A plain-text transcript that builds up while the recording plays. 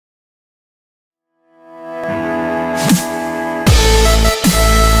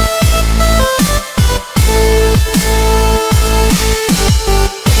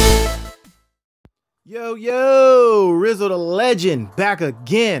RizzoTheLegend back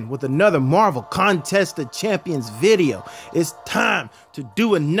again with another Marvel Contest of Champions video. It's time to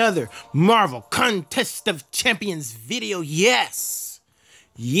do another Marvel Contest of Champions video. Yes.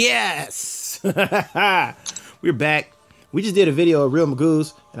 Yes. We're back. We just did a video of Real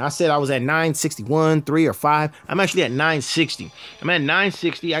Magoos, and I said I was at 961, 3 or 5. I'm actually at 960. I'm at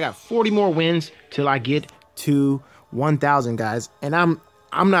 960. I got 40 more wins till I get to 1,000, guys. And I'm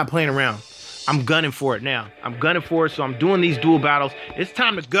not playing around. I'm gunning for it now. I'm gunning for it, so I'm doing these duel battles. It's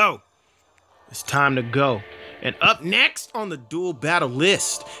time to go. It's time to go. And up next on the duel battle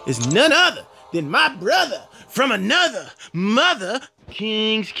list is none other than my brother from another mother,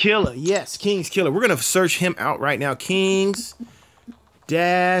 King's Killer. Yes, King's Killer. We're going to search him out right now. King's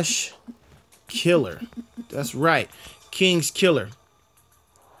dash Killer. That's right. King's Killer.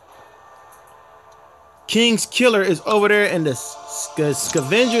 King's Killer is over there in the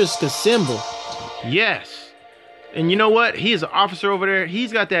Scavenger's symbol. Yes. And you know what? He is an officer over there.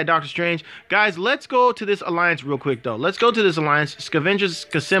 He's got that Doctor Strange. Guys, let's go to this alliance real quick, though. Let's go to this alliance, Scavenger's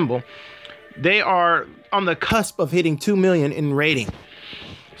symbol. They are on the cusp of hitting 2 million in rating.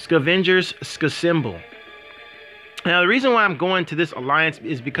 Scavenger's symbol. Now, the reason why I'm going to this alliance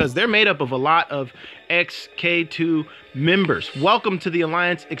is because they're made up of a lot of XK2 members. Welcome to the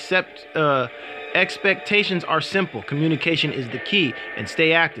alliance, except expectations are simple. Communication is the key, and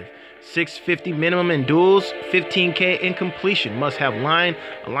stay active. 650 minimum in duels, 15K in completion. Must have line.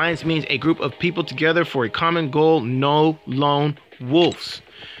 Alliance means a group of people together for a common goal. No lone wolves.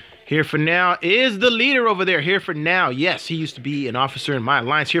 Here for now is the leader over there. Here for now. Yes, he used to be an officer in my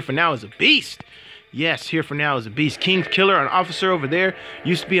alliance. Here for now is a beast. Yes, here for now is a beast. King's Killer, an officer over there,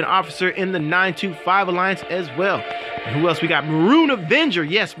 used to be an officer in the 925 Alliance as well. And who else? We got Maroon Avenger.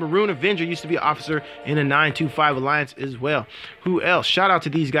 Yes, Maroon Avenger used to be an officer in the 925 Alliance as well. Who else? Shout out to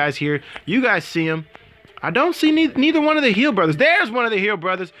these guys here. You guys see them. I don't see neither one of the Heel Brothers. There's one of the Heel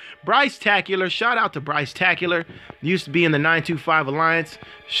Brothers. Bryce Tacular. Shout out to Bryce Tacular. Used to be in the 925 Alliance.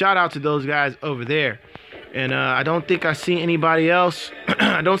 Shout out to those guys over there. And I don't think I see anybody else.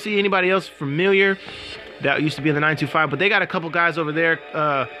 I don't see anybody else familiar that used to be in the 925. But they got a couple guys over there.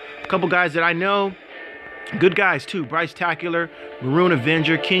 A couple guys that I know. Good guys, too. Bryce Tacular, Maroon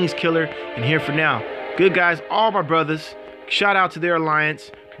Avenger, King's Killer, and Here for Now. Good guys. All my brothers. Shout out to their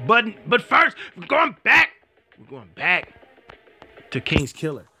alliance. But first, we're going back. We're going back to King's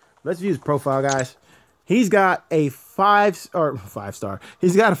Killer. Let's view his profile, guys. He's got a 5-star.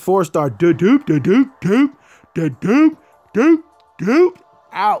 He's got a 4-star. Doop.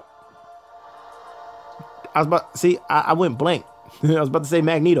 Out. I was about, see, I went blank. I was about to say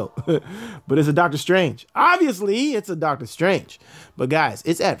Magneto, but it's a Doctor Strange. Obviously, it's a Doctor Strange. But guys,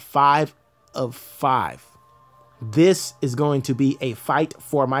 it's at 5 of 5. This is going to be a fight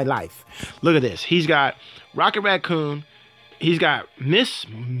for my life. Look at this. He's got Rocket Raccoon. He's got Miss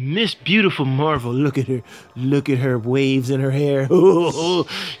Beautiful Marvel. Look at her. Look at her waves in her hair. Ooh,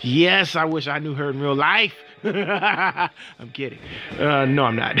 yes, I wish I knew her in real life. I'm kidding. No,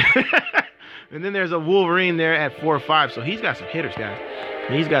 I'm not. And then there's a Wolverine there at 4 or 5. So he's got some hitters, guys.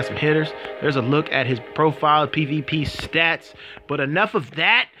 He's got some hitters. There's a look at his profile, PvP stats. But enough of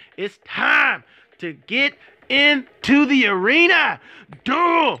that. It's time to get into the arena.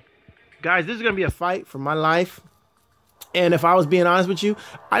 Duel. Guys, this is going to be a fight for my life. And if I was being honest with you,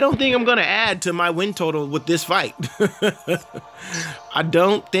 I don't think I'm going to add to my win total with this fight. I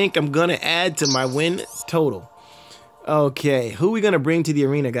don't think I'm going to add to my win total. Okay, who are we going to bring to the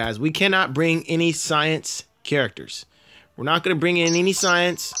arena, guys? We cannot bring any science characters. We're not going to bring in any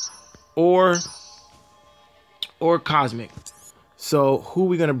science or cosmic. So who are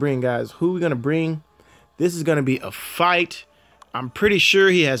we going to bring, guys? Who are we going to bring? This is going to be a fight. I'm pretty sure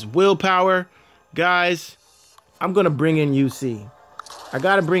he has willpower. Guys, I'm going to bring in UC. I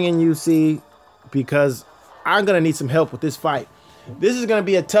got to bring in UC because I'm going to need some help with this fight. This is going to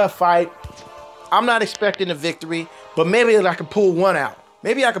be a tough fight. I'm not expecting a victory, but maybe I can pull one out.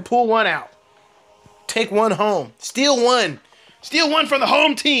 Maybe I can pull one out. Take one home. Steal one. Steal one from the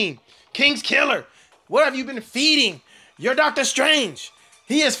home team. King's Killer. What have you been feeding your Doctor Strange?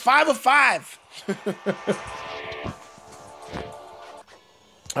 He is 5 of 5.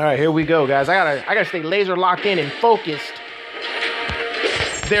 All right, here we go, guys. I gotta stay laser locked in and focused.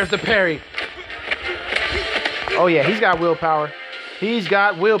 There's the parry. Oh yeah, he's got willpower. He's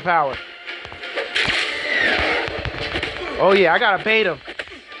got willpower. Oh yeah, I gotta bait him.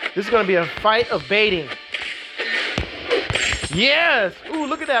 This is gonna be a fight of baiting. Yes! Ooh,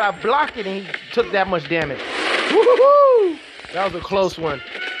 look at that. I blocked it and he took that much damage. Woo-hoo-hoo! That was a close one.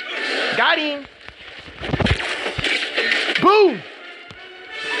 Got him. Boom!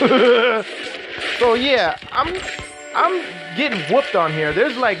 So yeah, I'm getting whooped on here.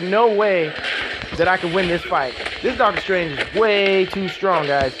 There's like no way that I can win this fight. This Doctor Strange is way too strong,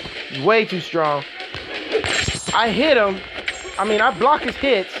 guys. He's way too strong. I hit him. I mean, I block his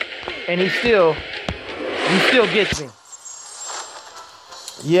hits, and he still gets me.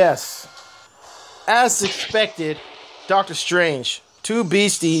 Yes. As expected, Doctor Strange. Too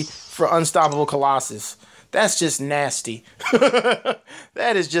beastie for Unstoppable Colossus. That's just nasty.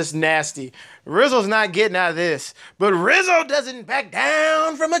 That is just nasty. Rizzo's not getting out of this. But Rizzo doesn't back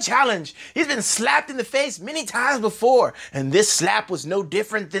down from a challenge. He's been slapped in the face many times before. And this slap was no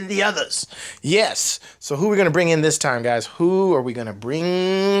different than the others. Yes. So who are we going to bring in this time, guys? Who are we going to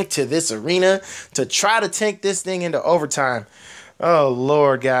bring to this arena to try to take this thing into overtime? Oh,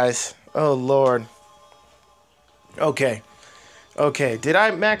 Lord, guys. Oh, Lord. Okay. Okay, did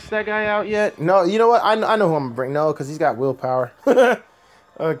I max that guy out yet? No, you know what? I know who I'm gonna bring. No, because he's got willpower.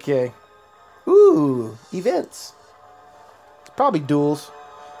 Okay. Ooh, events. It's probably duels.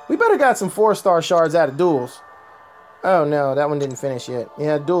 We better got some 4-star shards out of duels. Oh no, that one didn't finish yet.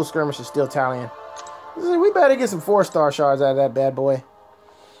 Yeah, dual skirmish is still tallying. We better get some 4-star shards out of that bad boy.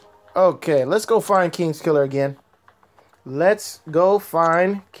 Okay, let's go find King's Killer again. Let's go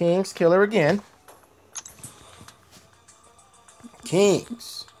find King's Killer again.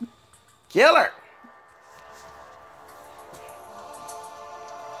 King's Killer.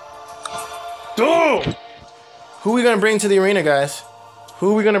 Dude! Who are we going to bring to the arena, guys?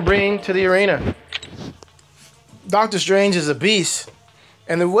 Who are we going to bring to the arena? Doctor Strange is a beast.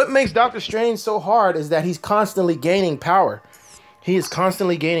 And then what makes Doctor Strange so hard is that he's constantly gaining power. He is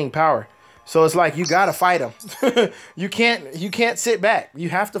constantly gaining power. So it's like you got to fight him. You can't sit back. You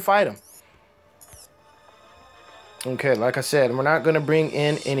have to fight him. Okay, like I said, we're not going to bring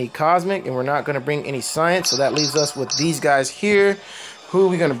in any cosmic, and we're not going to bring any science, so that leaves us with these guys here. Who are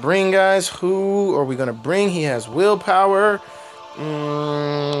we going to bring, guys? Who are we going to bring? He has willpower.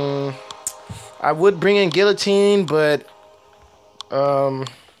 I would bring in Guillotine, but I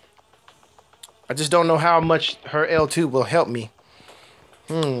just don't know how much her L2 will help me.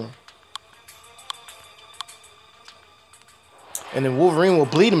 And then Wolverine will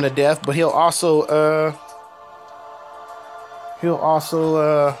bleed him to death, but he'll also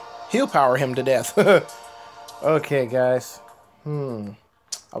heal power him to death. Okay, guys.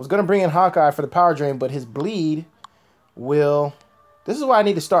 I was gonna bring in Hawkeye for the power drain, but his bleed will. This is why I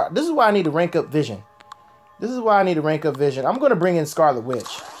need to start. This is why I need to rank up Vision. This is why I need to rank up Vision. I'm gonna bring in Scarlet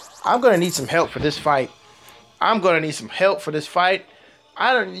Witch. I'm gonna need some help for this fight.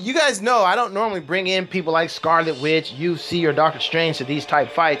 You guys know I don't normally bring in people like Scarlet Witch, UC, or Doctor Strange to these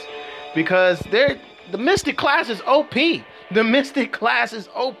type fights because the Mystic class is OP. The Mystic class is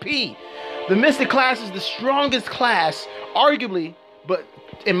OP. The Mystic class is the strongest class, arguably, but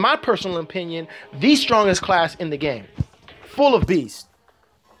in my personal opinion, the strongest class in the game. Full of beasts.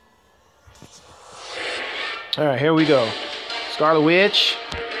 All right, here we go. Scarlet Witch.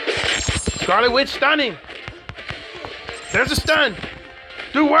 Scarlet Witch stunning. There's a stun.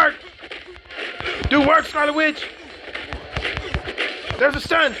 Do work. Do work, Scarlet Witch. There's a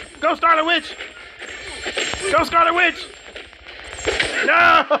stun. Go, Scarlet Witch. Go, Scarlet Witch.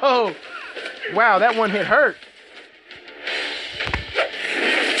 No! Wow, that one hit hurt.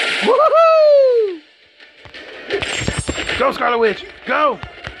 Woohoo! Go, Scarlet Witch. Go.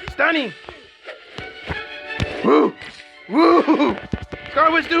 Stunning. Woo. Woo.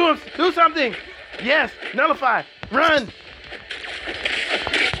 Scarlet Witch, do something. Yes. Nullify. Run.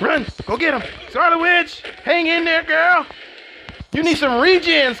 Run. Go get him. Scarlet Witch. Hang in there, girl. You need some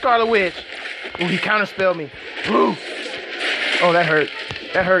regen, Scarlet Witch. Ooh, he counterspelled me. Woo. Oh, that hurt.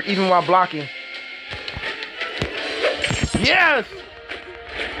 That hurt even while blocking. Yes!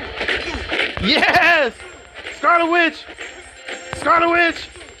 Yes! Scarlet Witch! Scarlet Witch!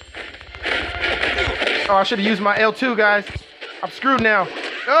 Oh, I should have used my L2, guys. I'm screwed now.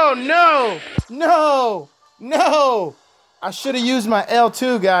 Oh, no! No! No! I should have used my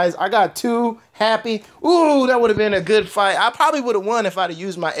L2, guys. I got too happy. Ooh, that would have been a good fight. I probably would have won if I'd have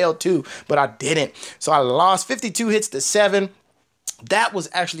used my L2, but I didn't. So I lost 52 hits to 7. That was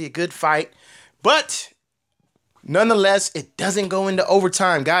actually a good fight. But nonetheless, it doesn't go into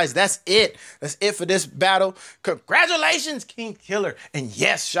overtime. Guys, that's it. That's it for this battle. Congratulations, King Killer. And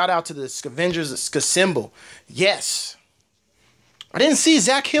yes, shout out to the Scavengers Crystal. Yes. I didn't see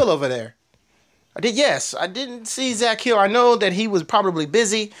Zach Hill over there. I didn't see Zach Hill. I know that he was probably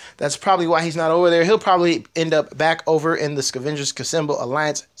busy. That's probably why he's not over there. He'll probably end up back over in the Scavengers Crystal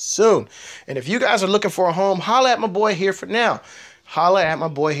Alliance soon. And if you guys are looking for a home, holla at my boy here for now. Holla at my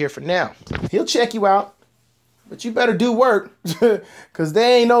boy here for now. He'll check you out. But you better do work, because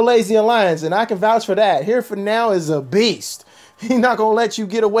they ain't no lazy alliance, and I can vouch for that. Here for Now is a beast. He's not going to let you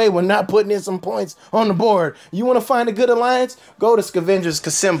get away with not putting in some points on the board. You want to find a good alliance? Go to Scavenger's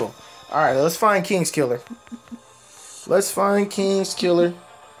Crystal. All right, let's find King's Killer. Let's find King's Killer.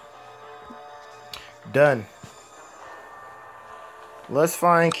 Done. Let's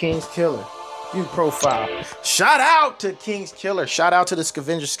find King's Killer. View profile. Shout out to King's Killer. Shout out to the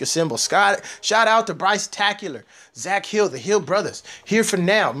Scavenger's Crystal. Shout out to Bryce Tacular, Zach Hill, the Hill Brothers. Here for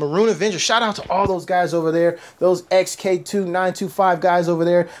Now, Maroon Avenger. Shout out to all those guys over there. Those XK2925 guys over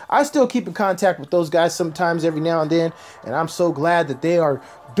there. I still keep in contact with those guys sometimes every now and then. And I'm so glad that they are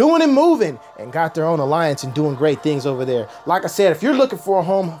doing and moving and got their own alliance and doing great things over there. Like I said, if you're looking for a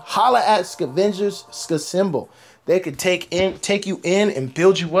home, holla at Scavenger's Crystal. They could take you in and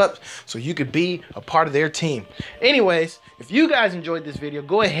build you up so you could be a part of their team. Anyways, if you guys enjoyed this video,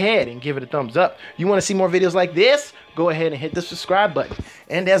 go ahead and give it a thumbs up. You want to see more videos like this? Go ahead and hit the subscribe button.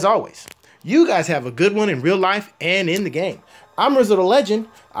 And as always, you guys have a good one in real life and in the game. I'm RizzoTheLegend.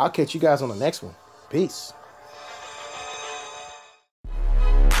 I'll catch you guys on the next one. Peace.